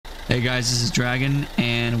Hey guys, this is Dragon,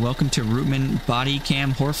 and welcome to Rootman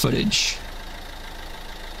Bodycam horror footage.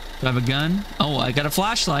 Do I have a gun? Oh, I got a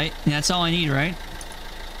flashlight. Yeah, that's all I need, right?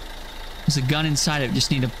 There's a gun inside it. Just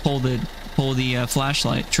need to pull the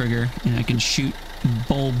flashlight trigger, and I can shoot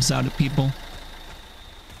bulbs out at people.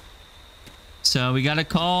 So we got a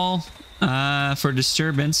call for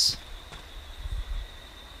disturbance,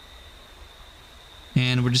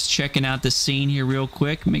 and we're just checking out the scene here real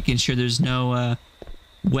quick, making sure there's no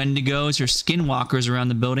Wendigos or skinwalkers around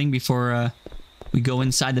the building before we go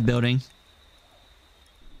inside the building.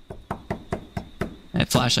 That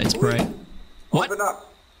flashlight's bright. What? Open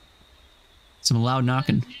up. Some loud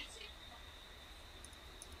knocking.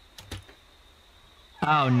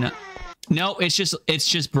 Oh no. No, it's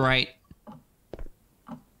just bright.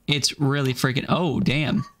 It's really freaking... Oh,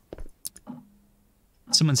 damn.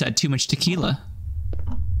 Someone's had too much tequila.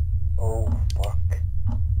 Oh, fuck.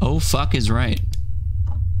 Oh, fuck is right.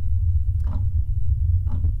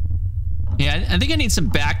 Yeah, I think I need some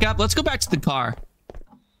backup. Let's go back to the car.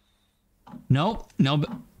 Nope. No.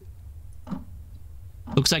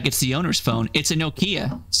 Looks like it's the owner's phone. It's a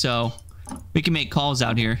Nokia, so we can make calls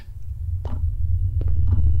out here.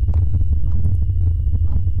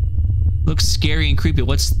 Looks scary and creepy.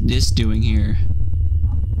 What's this doing here?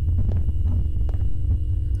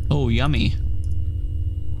 Oh, yummy.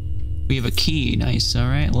 We have a key. Nice. All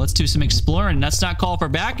right. Well, let's do some exploring. Let's not call for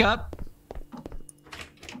backup.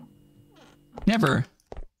 Never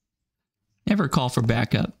call for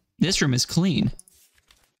backup. This room is clean.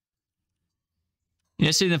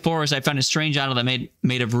 Yesterday in the forest, I found a strange idol that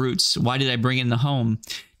made of roots. Why did I bring it in the home?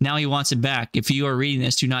 Now he wants it back. If you are reading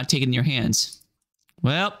this, do not take it in your hands.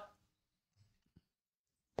 Well,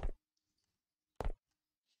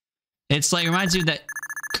 it's like, reminds me of that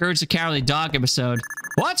Courage the Cowardly Dog episode.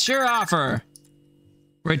 What's your offer?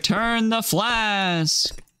 Return the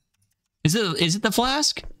flask. Is it the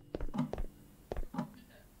flask?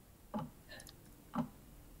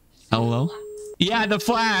 Hello? Yeah, the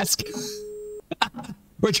flask.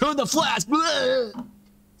 Return the flask.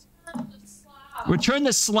 Return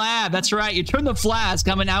the slab. That's right. You turn the flask.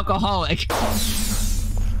 I'm an alcoholic.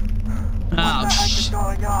 What the heck is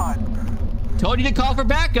going on? Told you to call for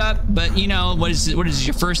backup, but you know, what is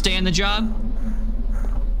your first day on the job?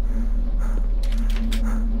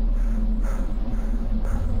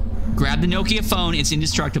 Grab the Nokia phone. It's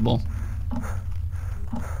indestructible.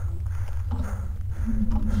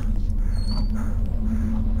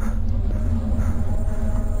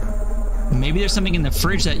 Maybe there's something in the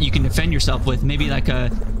fridge that you can defend yourself with. Maybe like a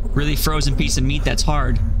really frozen piece of meat that's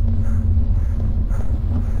hard.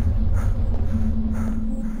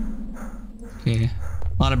 Okay.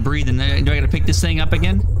 A lot of breathing. Do I gotta pick this thing up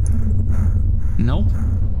again? Nope.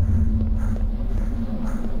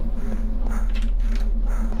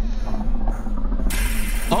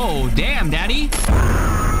 Oh, damn, Daddy.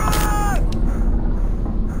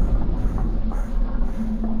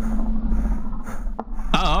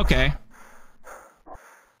 Oh, okay.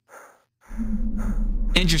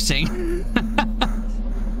 Interesting.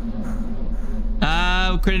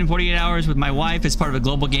 Created in 48 hours with my wife as part of a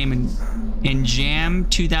global game in Jam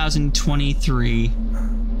 2023.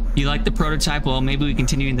 You like the prototype? Well, maybe we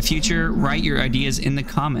continue in the future. Write your ideas in the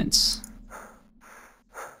comments.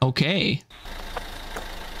 Okay.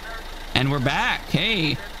 And we're back.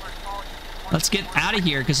 Hey. Let's get out of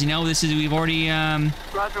here because, you know, we've already,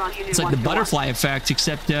 it's like the butterfly effect,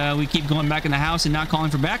 except we keep going back in the house and not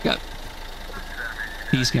calling for backup.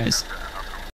 Peace, guys.